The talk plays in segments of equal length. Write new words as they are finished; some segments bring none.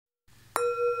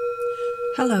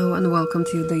Hello and welcome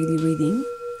to your daily reading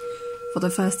for the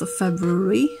 1st of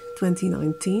February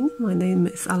 2019. My name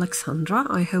is Alexandra.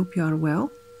 I hope you are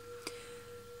well.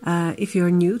 If you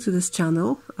are new to this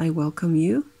channel, I welcome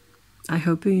you. I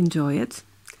hope you enjoy it.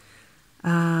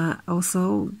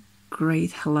 Also,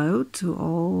 great hello to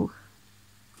all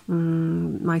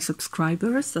my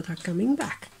subscribers that are coming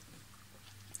back.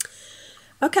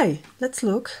 Okay, let's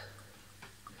look.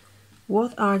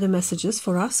 What are the messages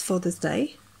for us for this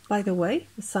day? By the way,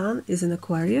 the Sun is in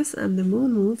Aquarius and the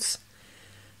Moon moves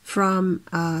from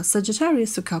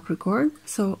Sagittarius to Capricorn.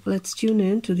 So let's tune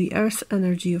in to the Earth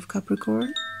energy of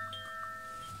Capricorn.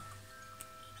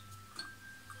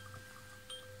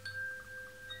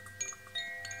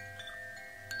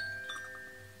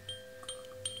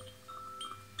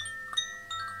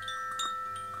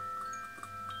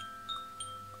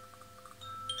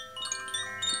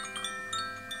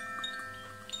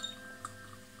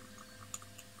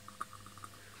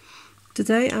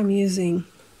 Today I'm using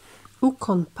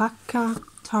Ukon Pakka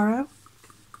tarot,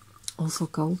 also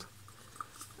called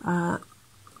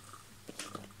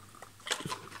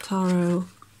tarot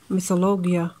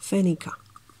Mythologia Fennica.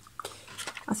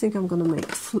 I think I'm gonna make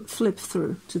flip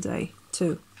through today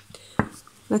too.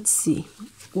 Let's see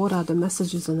what are the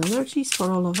messages and energies for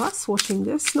all of us watching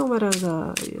this. No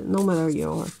matter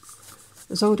your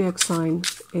zodiac sign,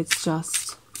 it's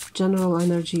just general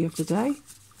energy of the day.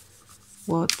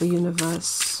 What the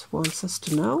universe wants us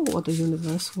to know, what the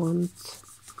universe wants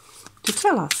to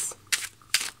tell us.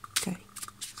 Okay.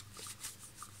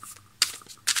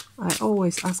 I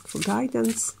always ask for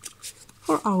guidance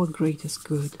for our greatest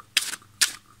good.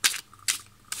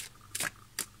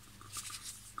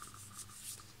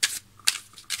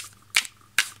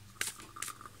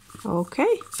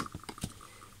 Okay.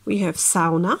 We have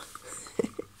sauna.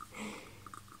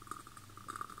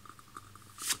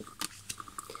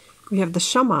 We have the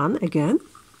shaman again,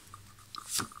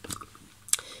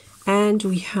 and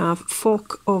we have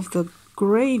folk of the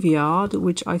graveyard,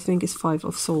 which I think is 5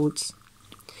 of swords.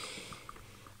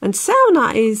 And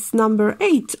sauna is number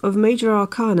 8 of major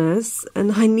arcanas,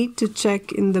 and I need to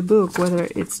check in the book whether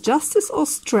it's justice or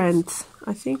strength.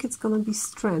 I think it's gonna be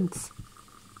strength,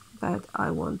 but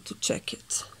I want to check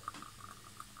it.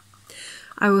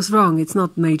 I was wrong, it's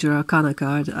not major arcana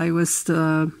card. I was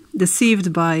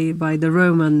deceived by the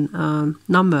Roman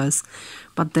numbers,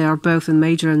 but they are both in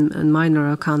major and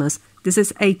minor arcanas. This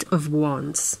is 8 of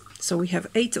wands. So we have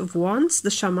 8 of wands, the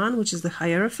shaman, which is the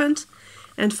hierophant,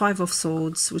 and 5 of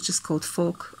swords, which is called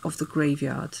folk of the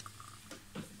graveyard.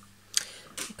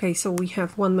 Okay, so we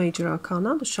have 1 major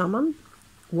arcana, the shaman,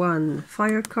 1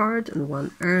 fire card, and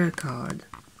 1 air card.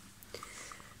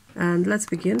 And let's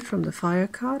begin from the fire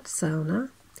card, sauna.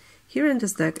 Here in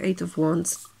this deck, 8 of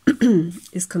wands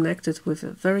is connected with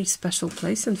a very special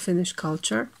place in Finnish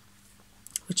culture,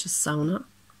 which is sauna.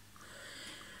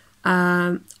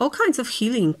 All kinds of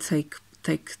healing take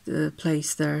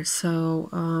place there,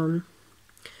 so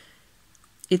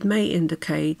it may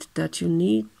indicate that you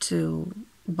need to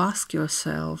bask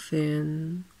yourself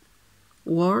in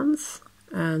warmth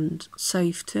and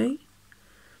safety,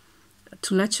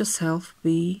 to let yourself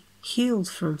be healed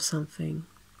from something,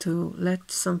 to let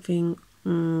something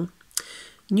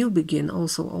new begin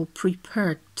also, or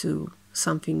prepared to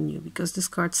something new, because this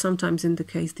card sometimes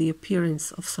indicates the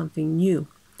appearance of something new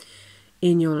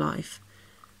in your life.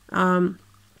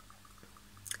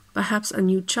 Perhaps a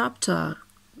new chapter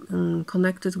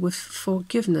connected with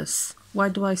forgiveness. Why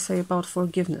do I say about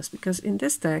forgiveness? Because in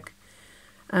this deck,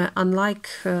 unlike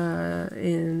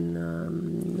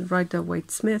in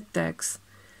Rider-Waite-Smith decks,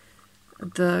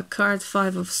 the card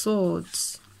 5 of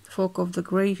swords, folk of the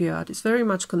graveyard, is very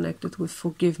much connected with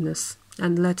forgiveness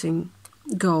and letting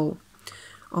go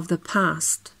of the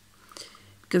past.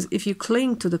 Because if you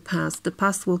cling to the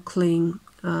past will cling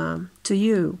to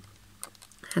you,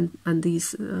 and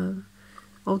these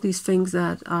all these things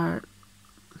that are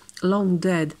long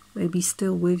dead may be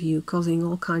still with you, causing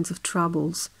all kinds of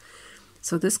troubles.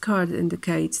 So this card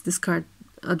indicates, this card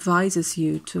advises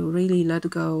you to really let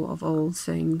go of all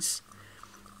things,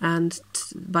 and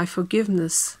by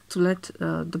forgiveness to let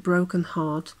the broken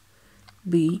heart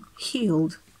be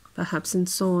healed, perhaps in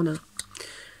sauna.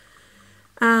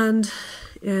 And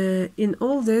in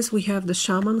all this we have the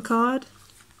shaman card.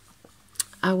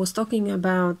 I was talking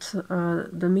about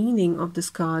the meaning of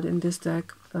this card in this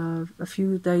deck a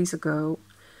few days ago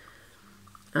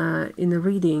in a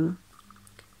reading.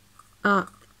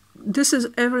 This is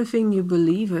everything you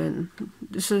believe in.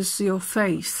 This is your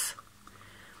faith.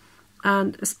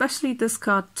 And especially this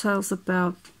card tells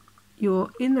about your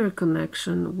inner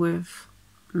connection with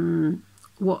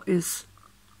what is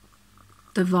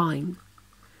divine,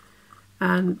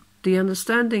 And the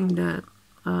understanding that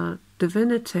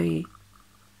divinity,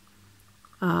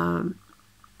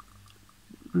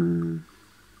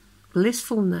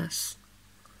 blissfulness,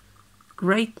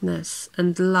 greatness,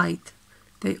 and light,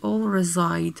 they all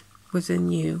reside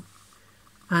within you.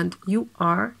 And you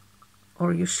are,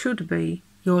 or you should be,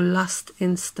 your last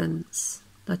instance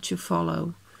that you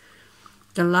follow.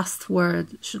 The last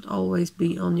word should always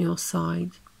be on your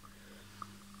side.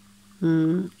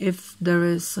 If there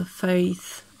is a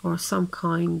faith or some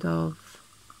kind of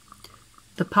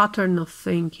the pattern of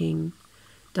thinking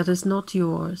that is not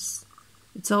yours,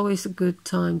 it's always a good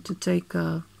time to take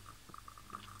a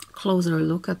closer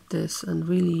look at this and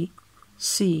really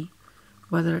see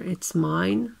whether it's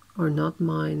mine or not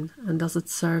mine, and does it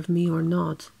serve me or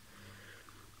not?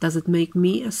 Does it make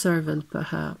me a servant,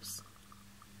 perhaps?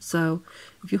 So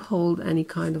if you hold any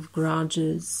kind of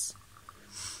grudges,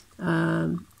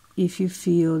 if you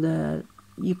feel that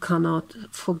you cannot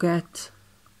forget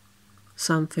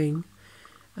something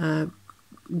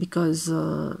because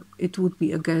it would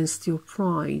be against your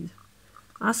pride,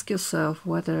 ask yourself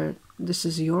whether this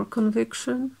is your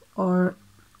conviction or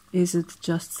is it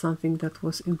just something that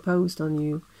was imposed on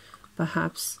you,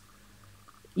 perhaps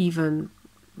even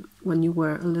when you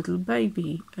were a little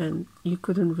baby and you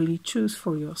couldn't really choose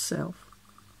for yourself.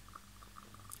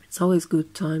 It's always a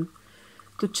good time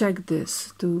to check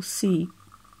this, to see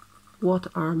what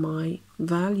are my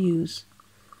values,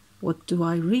 what do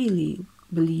I really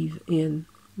believe in,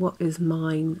 what is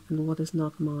mine and what is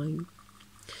not mine.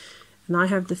 And I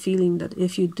have the feeling that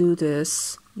if you do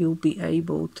this, you'll be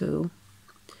able to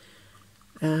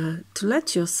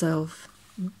let yourself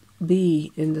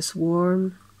be in this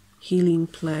warm, healing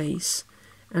place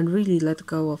and really let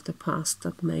go of the past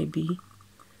that may be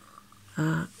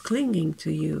clinging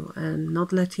to you and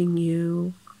not letting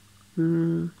you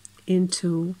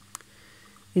into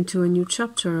a new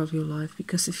chapter of your life.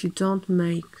 Because if you don't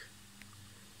make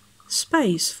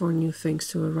space for new things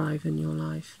to arrive in your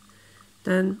life,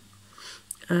 then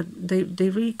they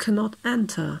really cannot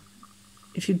enter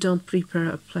if you don't prepare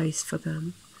a place for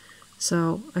them.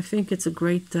 So I think it's a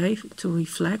great day to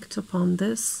reflect upon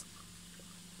this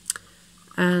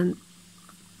and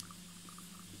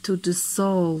to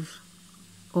dissolve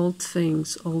old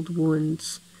things, old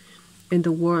wounds in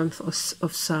the warmth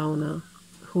of sauna.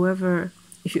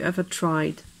 If you ever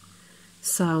tried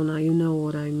sauna, you know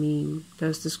what I mean.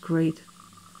 There's this great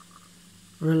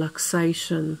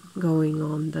relaxation going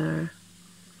on there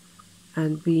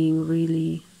and being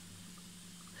really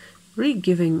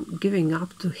giving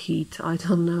up to heat. I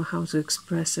don't know how to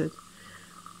express it.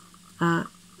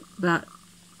 But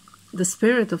the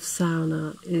spirit of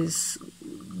sauna is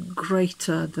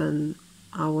greater than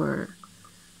our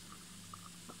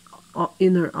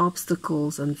inner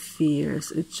obstacles and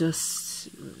fears. It just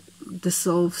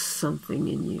dissolves something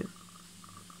in you.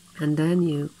 And then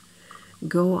you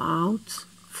go out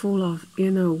full of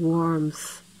inner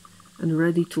warmth and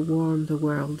ready to warm the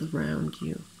world around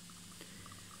you.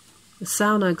 The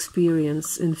sauna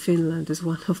experience in Finland is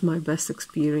one of my best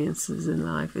experiences in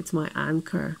life. It's my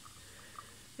anchor.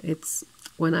 It's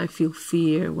when I feel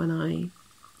fear, when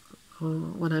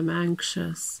I'm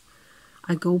anxious,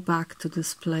 I go back to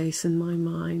this place in my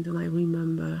mind and I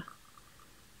remember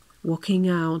walking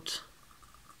out.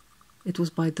 It was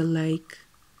by the lake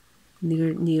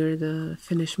near the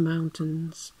Finnish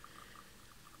mountains,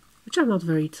 which are not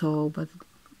very tall, but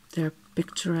they're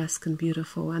picturesque and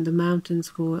beautiful, and the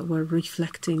mountains were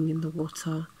reflecting in the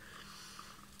water.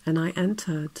 And I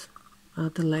entered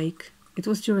the lake. It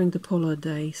was during the polar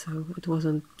day, so it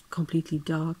wasn't completely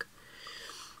dark.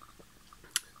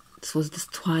 This was this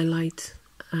twilight,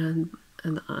 and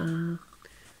the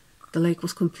lake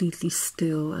was completely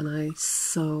still, and I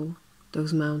saw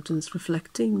those mountains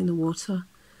reflecting in the water,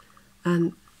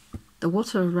 and the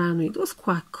water around me, it was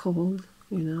quite cold,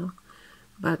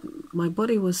 but my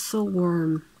body was so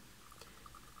warm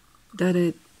that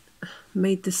it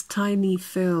made this tiny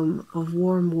film of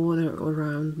warm water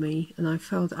around me, and I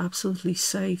felt absolutely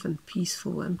safe and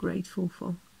peaceful and grateful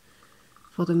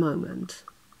for the moment.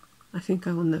 I think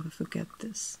I will never forget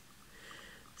this.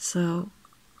 So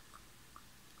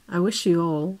I wish you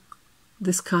all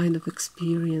this kind of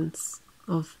experience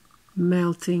of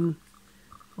melting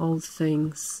old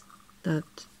things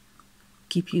that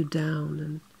keep you down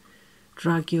and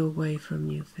drag you away from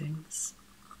new things.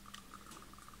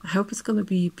 I hope it's going to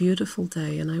be a beautiful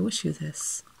day, and I wish you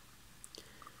this.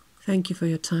 Thank you for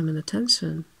your time and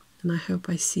attention, and I hope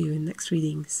I see you in next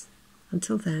readings.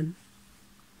 Until then.